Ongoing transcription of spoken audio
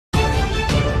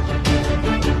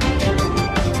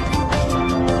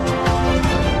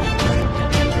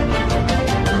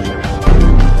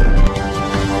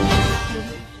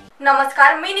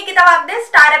नमस्कार, मी Nikita Wagde.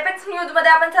 Star apex news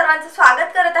मध्ये आपण सर्वांचं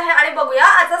स्वागत करत आहे आणि बघूया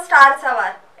आजचा स्टार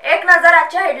सवार। एक नजर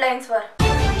आजच्या हेडलाईन्सवर।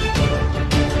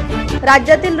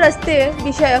 राज्यातील रस्ते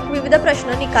विषयक विविध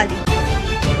प्रश्न निकाली।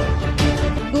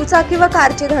 दुचाकी व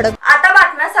कारची धडक। आता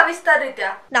बातम्या सविस्तररित्या।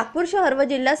 नागपूर शहर व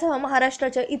जिल्ह्यासह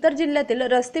महाराष्ट्राच्या इतर जिल्ह्यातील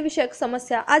रस्ते विषयक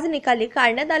समस्या आज निकाली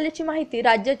काढण्यात आल्याची माहिती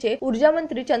राज्याचे ऊर्जा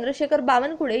मंत्री चंद्रशेखर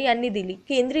बावनकुळे यांनी दिली।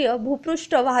 केंद्रीय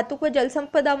भूपृष्ठ वाहतूक व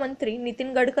जलसंपदा मंत्री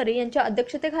नितीन गडकर यांच्या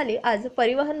अध्यक्षतेखाली आज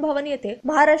परिवहन भवन येथे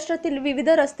महाराष्ट्रातील विविध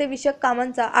रस्ते विषयक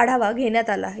कामांचा आढावा घेण्यात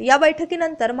आला। या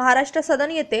बैठकीनंतर महाराष्ट्र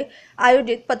सदन येथे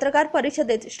आयोजित पत्रकार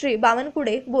परिषदेत श्री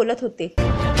बावनकुळे बोलत होते।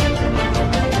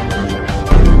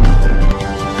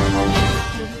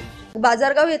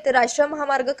 बाजारगाव येथे राष्ट्रीय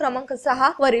महामार्ग क्रमांक 6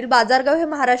 वरील बाजारगाव हे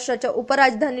महाराष्ट्राच्या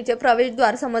उपराजधानीचे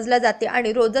प्रवेशद्वार समजले जाते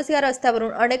आणि रोजच या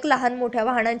रस्त्यावरून अनेक लहान मोठ्या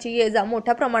वाहनांची ये-जा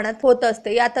मोठ्या प्रमाणात होत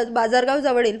असते। यातच बाजारगाव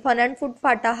जवळील फन अँड फूड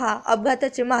फाटा हा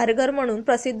अपघाताचे माहेरघर म्हणून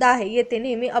प्रसिद्ध आहे। येथे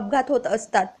नेहमी अपघात होत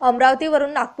असतात।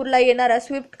 अमरावतीवरून नागपूरला येणारा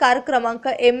स्विफ्ट कार क्रमांक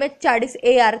MH40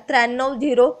 AR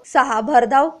 9306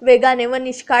 भरधाव वेगाने व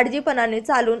निष्काळजीपणाने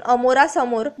चालून अमोरा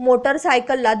समोर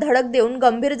मोटरसायकलला धडक देऊन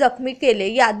गंभीर जखमी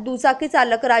केले। यात दुचाकी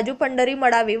चालक राजू पंढरी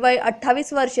मडावी वय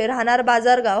 28 वर्षे राहणार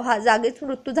बाजारगाव हा जागीच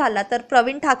मृत्यू झाला, तर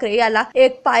प्रवीण ठाकरे याला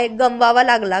एक पाय गमवावा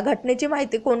लागला। घटनेची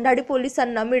माहिती कोंढाडी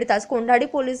पोलिसांना मिळताच कोंढाडी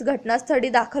पोलीस घटनास्थळी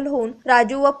दाखल होऊन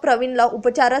राजू व प्रवीणला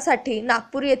उपचारासाठी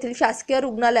नागपूर येथील शासकीय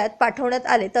रुग्णालयात पाठवण्यात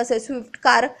आले। तसेच स्विफ्ट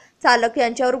कार चालक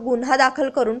यांच्यावर गुन्हा दाखल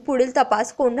करून पुढील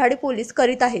तपास कोंढाडी पोलीस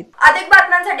करीत आहेत। अधिक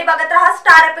बातम्यांसाठी बघत रहा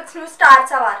स्टार एपेक्स न्यूज स्टार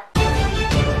सवार।